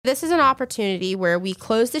This is an opportunity where we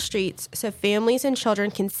close the streets so families and children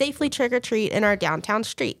can safely trick-or-treat in our downtown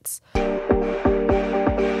streets.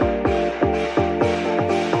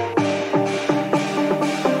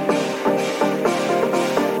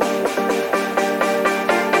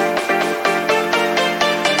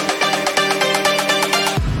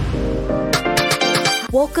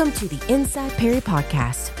 Welcome to the Inside Perry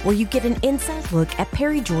podcast, where you get an inside look at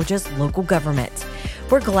Perry, Georgia's local government.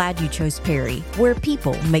 We're glad you chose Perry, where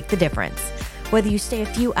people make the difference. Whether you stay a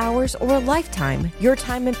few hours or a lifetime, your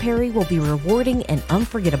time in Perry will be rewarding and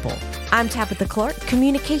unforgettable. I'm Tabitha Clark,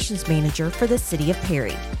 Communications Manager for the City of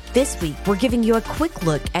Perry. This week, we're giving you a quick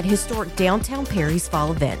look at historic downtown Perry's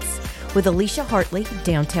fall events with Alicia Hartley,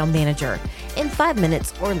 Downtown Manager, in 5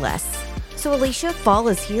 minutes or less. So Alicia, fall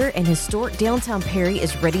is here and historic downtown Perry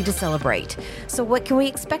is ready to celebrate. So what can we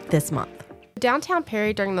expect this month? Downtown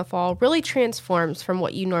Perry during the fall really transforms from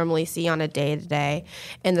what you normally see on a day-to-day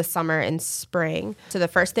in the summer and spring. So the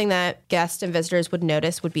first thing that guests and visitors would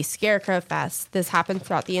notice would be Scarecrow Fest. This happens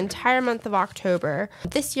throughout the entire month of October.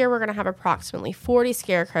 This year, we're going to have approximately 40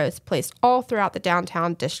 scarecrows placed all throughout the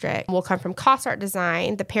downtown district. We'll come from Cost Art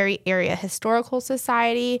Design. The Perry Area Historical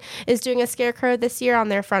Society is doing a scarecrow this year on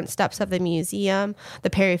their front steps of the museum.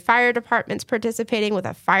 The Perry Fire Department's participating with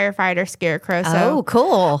a firefighter scarecrow. So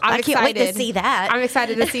cool. I can't wait to see that. I'm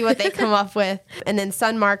excited to see what they come up with. And then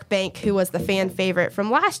Sunmark Bank, who was the fan favorite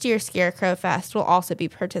from last year's Scarecrow Fest, will also be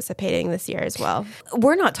participating this year as well.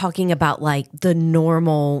 We're not talking about like the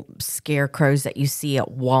normal scarecrows that you see at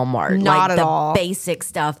Walmart. Not at all. The basic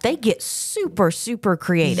stuff. They get super, super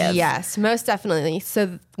creative. Yes, most definitely.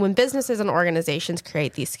 So when businesses and organizations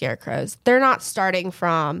create these scarecrows, they're not starting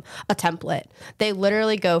from a template. They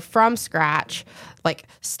literally go from scratch, like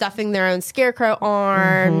stuffing their own scarecrow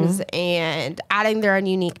arms and adding their own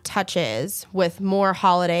unique touches with more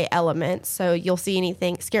holiday elements. So you'll see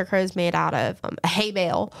scarecrows made out of a hay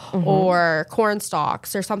bale or corn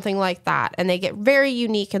stalks or something like that. And they get very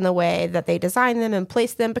unique in the way that they design them and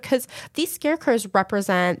place them because these scarecrows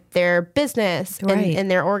represent their business and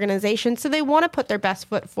their organization. So they want to put their best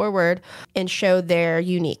foot forward and show their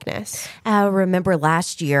uniqueness. I remember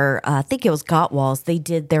last year, I think it was Gottwalls, they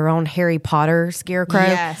did their own Harry Potter scarecrow.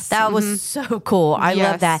 Yes. That was so cool. I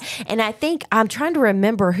love that. And I think I'm trying to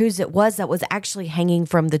remember whose it was that was actually hanging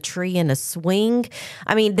from the tree in a swing.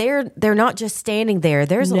 I mean, they're not just standing there.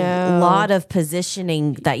 There's a lot of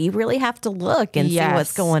positioning that you really have to look and see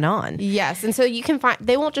what's going on. Yes. And so you can find,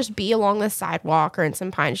 they won't just be along the sidewalk or in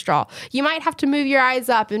some pine straw. You might have to move your eyes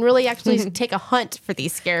up and really actually take a hunt for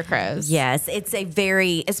these scarecrows. Yes.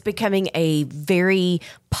 It's becoming a very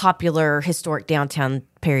popular historic downtown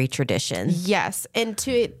Perry tradition. Yes. And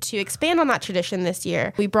to expand on that tradition this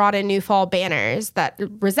year, we brought in new fall banners that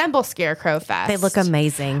resemble Scarecrow Fest. They look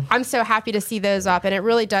amazing. I'm so happy to see those up. And it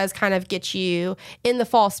really does kind of get you in the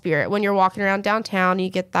fall spirit. When you're walking around downtown, you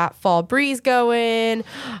get that fall breeze going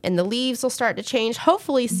and the leaves will start to change,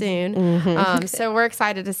 hopefully soon. So we're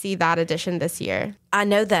excited to see that addition this year. I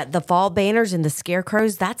know that the fall banners and the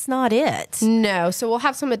scarecrows, that's not it. No. So we'll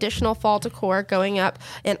have some additional fall decor going up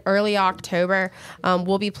in early October.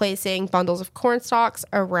 We'll be placing bundles of corn stalks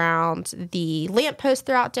around the lampposts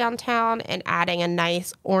throughout downtown and adding a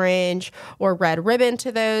nice orange or red ribbon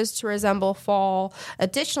to those to resemble fall.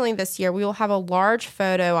 Additionally, this year, we will have a large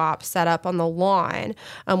photo op set up on the lawn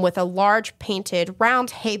with a large painted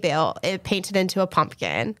round hay bale painted into a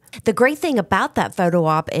pumpkin. The great thing about that photo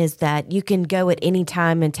op is that you can go at any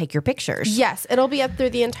time and take your pictures. Yes, it'll be up through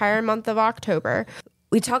the entire month of October.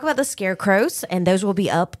 We talk about the scarecrows, and those will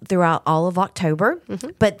be up throughout all of October.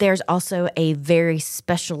 But there's also a very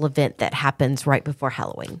special event that happens right before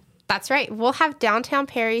Halloween. That's right. We'll have Downtown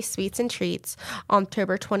Perry Sweets and Treats on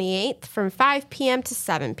October 28th from 5 p.m. to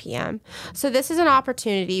 7 p.m. So this is an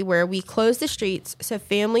opportunity where we close the streets so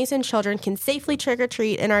families and children can safely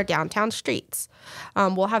trick-or-treat in our downtown streets.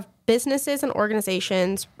 We'll have businesses and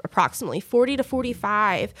organizations, approximately 40 to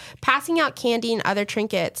 45, passing out candy and other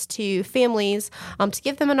trinkets to families to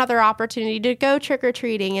give them another opportunity to go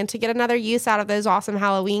trick-or-treating and to get another use out of those awesome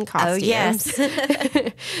Halloween costumes. Oh,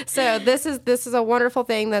 yes. So this is a wonderful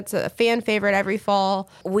thing that's a fan favorite every fall.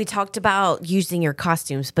 We talked about using your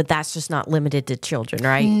costumes, but that's just not limited to children,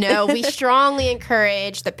 right? No, we strongly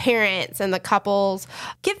encourage the parents and the couples,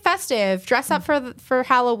 get festive, dress up for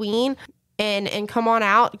Halloween. and come on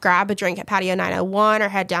out, grab a drink at Patio 901 or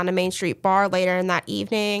head down to Main Street Bar later in that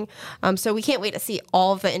evening. So we can't wait to see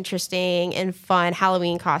all of the interesting and fun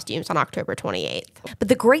Halloween costumes on October 28th. But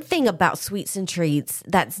the great thing about Sweets and Treats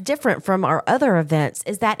that's different from our other events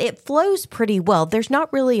is that it flows pretty well. There's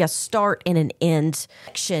not really a start and an end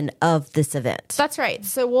section of this event. That's right.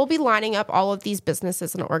 So we'll be lining up all of these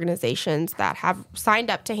businesses and organizations that have signed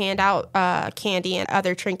up to hand out candy and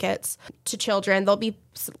other trinkets to children. They'll be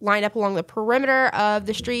lined up along the perimeter of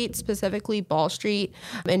the street, specifically Ball Street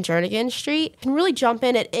and Jernigan Street. You can really jump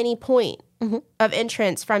in at any point of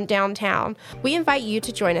entrance from downtown. We invite you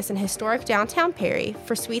to join us in historic downtown Perry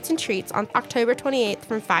for Sweets and Treats on October 28th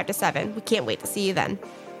from 5 to 7. We can't wait to see you then.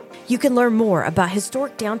 You can learn more about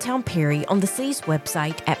historic downtown Perry on the city's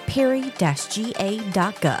website at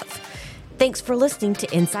perry-ga.gov. Thanks for listening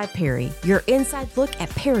to Inside Perry, your inside look at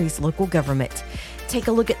Perry's local government. Take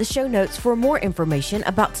a look at the show notes for more information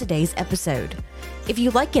about today's episode. If you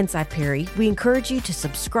like Inside Perry, we encourage you to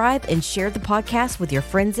subscribe and share the podcast with your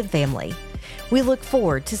friends and family. We look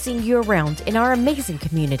forward to seeing you around in our amazing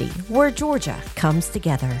community where Georgia comes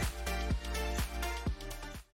together.